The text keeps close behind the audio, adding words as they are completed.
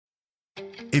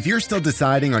If you're still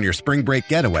deciding on your spring break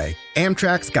getaway,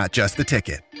 Amtrak's got just the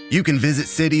ticket. You can visit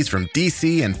cities from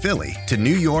D.C. and Philly to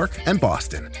New York and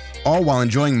Boston, all while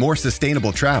enjoying more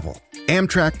sustainable travel.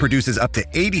 Amtrak produces up to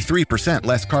 83%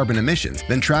 less carbon emissions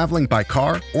than traveling by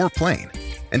car or plane.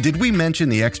 And did we mention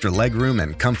the extra legroom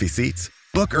and comfy seats?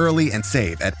 Book early and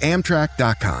save at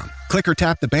Amtrak.com. Click or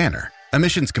tap the banner.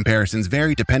 Emissions comparisons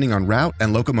vary depending on route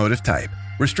and locomotive type.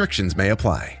 Restrictions may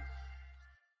apply.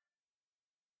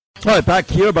 All right, back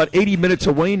here about 80 minutes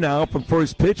away now from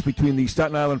first pitch between the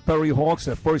Staten Island Ferry Hawks,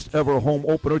 their first ever home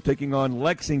opener, taking on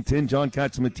Lexington. John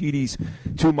Catsimatidis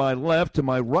to my left. To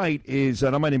my right is,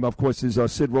 my name, of course, is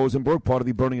Sid Rosenberg, part of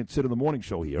the Bernie and Sid in the Morning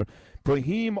Show here.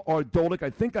 Brahim Ardolik,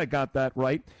 I think I got that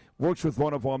right, works with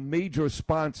one of our major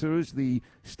sponsors, the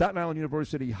Staten Island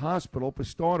University Hospital. For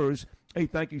starters, hey,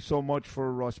 thank you so much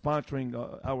for sponsoring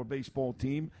our baseball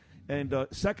team. And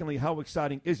secondly, how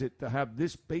exciting is it to have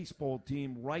this baseball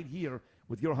team right here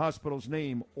with your hospital's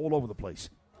name all over the place?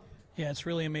 Yeah, it's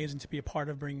really amazing to be a part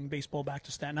of bringing baseball back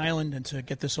to Staten Island and to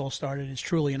get this all started. It's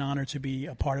truly an honor to be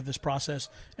a part of this process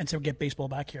and to get baseball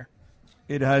back here.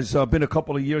 It has been a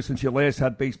couple of years since you last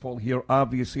had baseball here,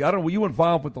 obviously. I don't know, were you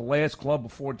involved with the last club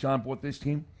before John bought this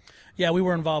team? Yeah, we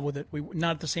were involved with it.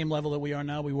 Not at the same level that we are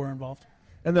now. We were involved.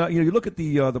 And you look at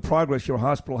the progress your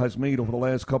hospital has made over the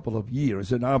last couple of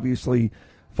years, and obviously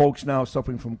folks now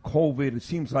suffering from COVID. It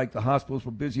seems like the hospitals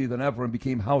were busier than ever and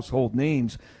became household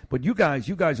names. But you guys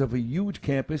have a huge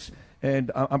campus,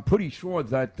 and I'm pretty sure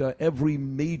that every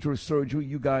major surgery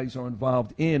you guys are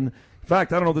involved in. In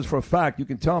fact, I don't know this for a fact. You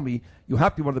can tell me you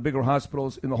have to be one of the bigger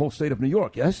hospitals in the whole state of New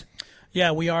York, yes?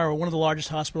 Yeah, we are one of the largest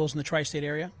hospitals in the tri-state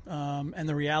area, and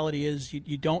the reality is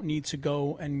you don't need to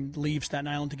go and leave Staten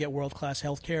Island to get world-class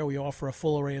health care. We offer a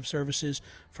full array of services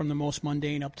from the most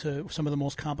mundane up to some of the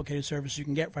most complicated services you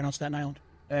can get right on Staten Island.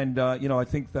 And, I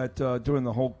think that during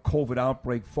the whole COVID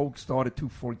outbreak, folks started to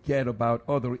forget about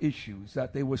other issues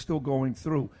that they were still going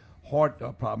through. Heart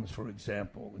problems, for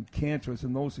example, and cancers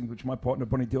and those things, which my partner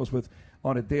Bernie deals with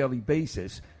on a daily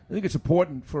basis. I think it's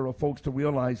important for folks to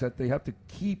realize that they have to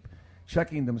keep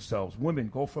checking themselves. Women,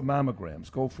 go for mammograms,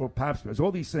 go for pap smears,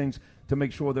 all these things to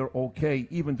make sure they're okay,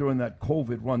 even during that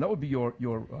COVID run. That would be your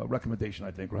recommendation,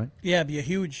 I think, right? Yeah,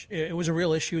 it was a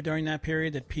real issue during that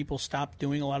period that people stopped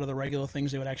doing a lot of the regular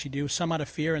things they would actually do, some out of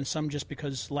fear and some just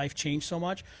because life changed so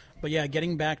much. But yeah,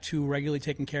 getting back to regularly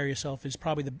taking care of yourself is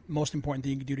probably the most important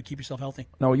thing you can do to keep yourself healthy.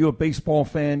 Now, are you a baseball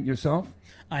fan yourself?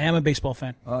 I am a baseball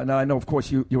fan. Now, I know, of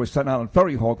course, you're a Staten Island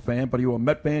Ferry Hawk fan, but are you a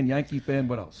Met fan, Yankee fan,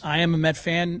 what else? I am a Met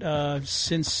fan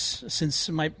since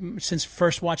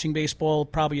first watching baseball,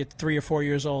 probably at 3 or 4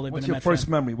 years old. What's your first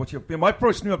memory? My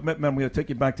first New York Met memory, I'll take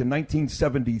you back to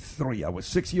 1973. I was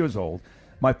 6 years old.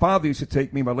 My father used to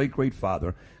take me, my late great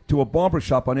father, to a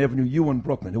barbershop on Avenue U in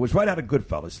Brooklyn. It was right out of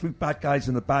Goodfellas. 3 fat guys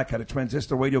in the back had a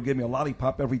transistor radio, gave me a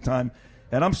lollipop every time.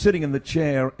 And I'm sitting in the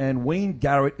chair, and Wayne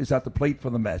Garrett is at the plate for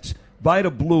the Mets.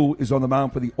 Vida Blue is on the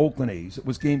mound for the Oakland A's. It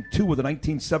was Game 2 of the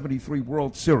 1973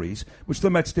 World Series, which the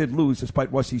Mets did lose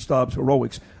despite Rusty Staub's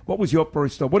heroics. What is your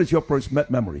first Met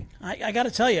memory? I got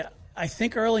to tell you, I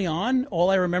think early on, all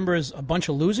I remember is a bunch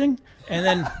of losing, and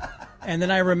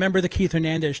then I remember the Keith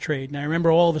Hernandez trade. And I remember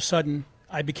all of a sudden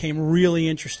I became really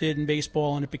interested in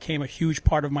baseball, and it became a huge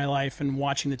part of my life, and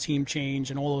watching the team change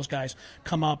and all those guys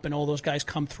come up and all those guys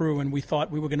come through, and we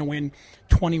thought we were going to win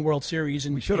 20 World Series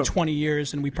in 20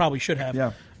 years, and we probably should have.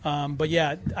 Yeah. But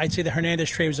yeah, I'd say the Hernandez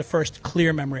trade was the first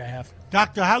clear memory I have.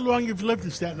 Doctor, how long have you lived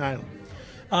in Staten Island?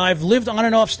 I've lived on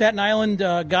and off Staten Island,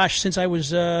 since I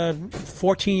was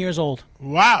 14 years old.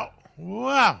 Wow.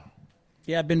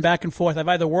 Yeah, I've been back and forth. I've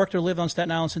either worked or lived on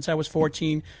Staten Island since I was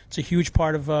 14. It's a huge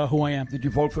part of who I am. Did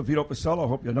you vote for Vito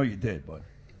Pacello? I know you did, but...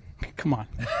 Come on.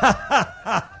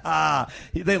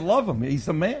 They love him. He's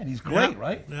the man. He's great,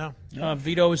 right? Yeah.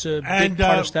 Vito is a big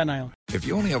part of Staten Island. If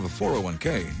you only have a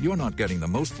 401k, you're not getting the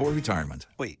most for retirement.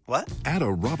 Wait, what? Add a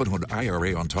Robinhood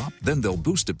IRA on top, then they'll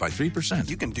boost it by 3%.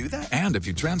 You can do that? And if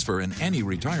you transfer in any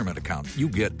retirement account, you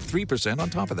get 3% on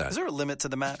top of that. Is there a limit to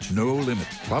the match? No limit.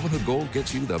 Robinhood Gold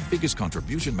gets you the biggest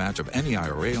contribution match of any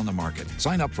IRA on the market.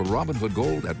 Sign up for Robinhood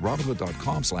Gold at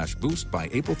Robinhood.com/boost by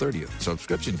April 30th.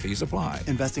 Subscription fees apply.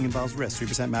 Investing involves risk.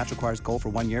 3% match requires gold for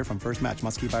 1 year from first match.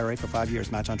 Must keep IRA for 5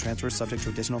 years. Match on transfers subject to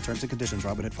additional terms and conditions.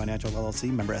 Robinhood Financial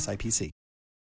LLC, member SIPC.